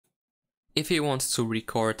If you want to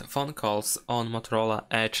record phone calls on Motorola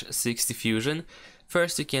Edge 60 Fusion,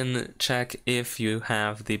 first you can check if you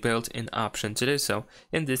have the built-in option to do so.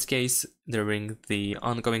 In this case, during the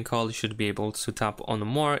ongoing call, you should be able to tap on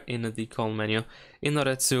More in the call menu in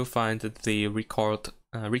order to find the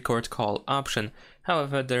record call option.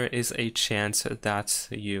 However, there is a chance that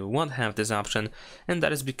you won't have this option, and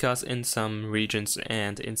that is because in some regions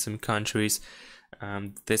and in some countries,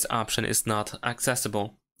 this option is not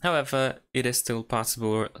accessible. However, it is still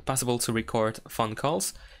possible to record phone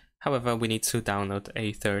calls. However, we need to download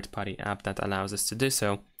a third-party app that allows us to do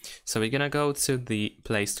so. So we're gonna go to the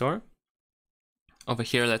Play Store. Over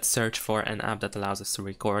here, let's search for an app that allows us to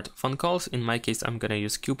record phone calls. In my case, I'm gonna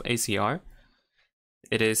use Cube ACR.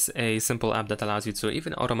 It is a simple app that allows you to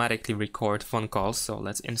even automatically record phone calls. So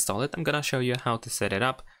let's install it. I'm gonna show you how to set it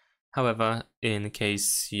up. However, in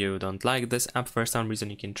case you don't like this app for some reason,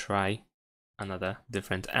 you can try another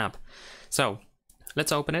different app. So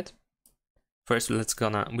let's open it. First, we're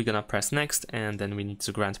gonna press next, and then we need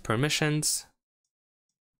to grant permissions.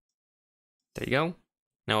 There you go.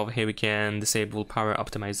 Now over here we can disable power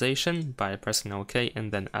optimization by pressing OK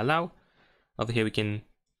and then allow. Over here we can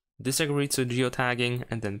disagree to geotagging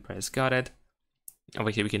and then press got it.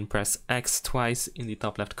 Over here we can press X twice in the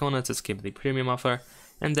top left corner to skip the premium offer,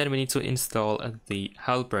 and then we need to install the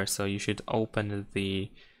helper. So you should open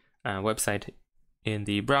the website in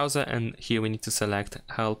the browser, and here we need to select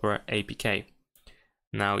helper APK.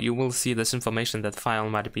 Now you will see this information that file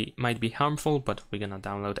might be harmful, but we're gonna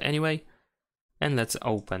download anyway. And let's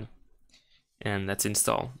open and let's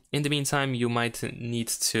install. In the meantime, you might need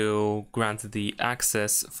to grant the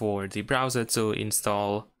access for the browser to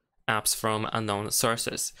install apps from unknown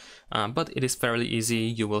sources, but it is fairly easy.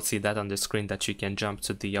 You will see that on the screen that you can jump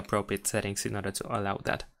to the appropriate settings in order to allow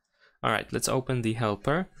that. Alright, let's open the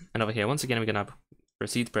helper, and over here once again we're gonna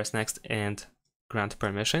proceed, press next and grant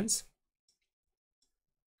permissions.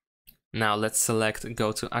 Now let's select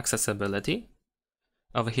go to accessibility.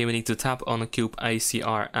 Over here we need to tap on Cube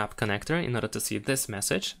ACR app connector in order to see this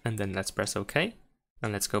message, and then let's press OK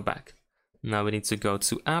and let's go back. Now we need to go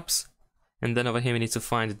to apps, and then over here we need to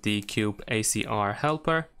find the Cube ACR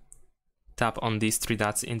helper. Tap on these three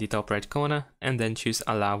dots in the top right corner and then choose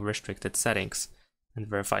allow restricted settings and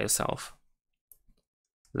verify yourself.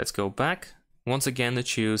 Let's go back. Once again,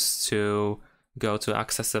 choose to go to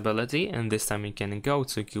accessibility, and this time we can go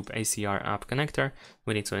to Cube ACR app connector.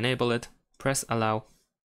 We need to enable it, press allow.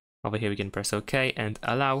 Over here we can press OK and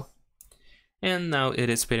allow. And now it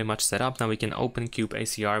is pretty much set up. Now we can open Cube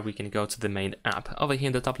ACR, we can go to the main app. Over here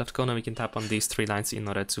in the top left corner we can tap on these three lines in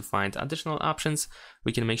order to find additional options.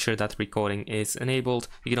 We can make sure that recording is enabled.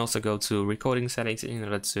 You can also go to recording settings in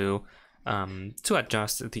order to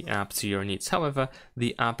adjust the app to your needs. However,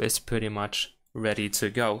 the app is pretty much ready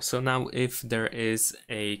to go. So now if there is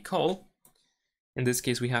a call, in this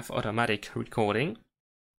case we have automatic recording,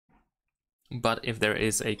 but if there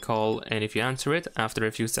is a call and if you answer it, after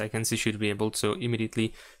a few seconds you should be able to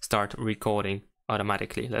immediately start recording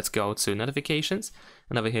automatically. Let's go to notifications,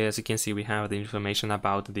 and over here as you can see we have the information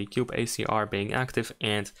about the Cube ACR being active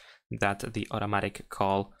and that the automatic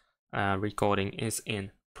call recording is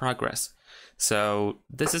in progress. So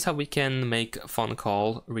this is how we can make phone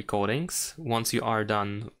call recordings. Once you are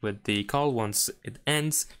done with the call, once it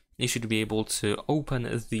ends, you should be able to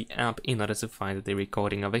open the app in order to find the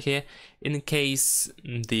recording over here. In case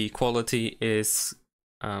the quality is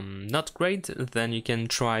not great, then you can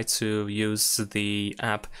try to use the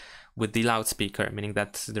app with the loudspeaker, meaning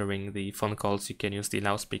that during the phone calls you can use the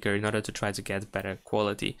loudspeaker in order to try to get better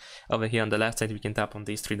quality. Over here on the left side we can tap on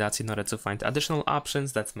these three dots in order to find additional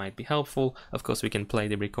options that might be helpful. Of course we can play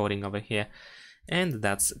the recording over here, and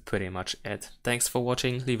that's pretty much it. Thanks for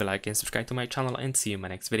watching, leave a like and subscribe to my channel, and see you in my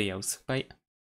next videos. Bye!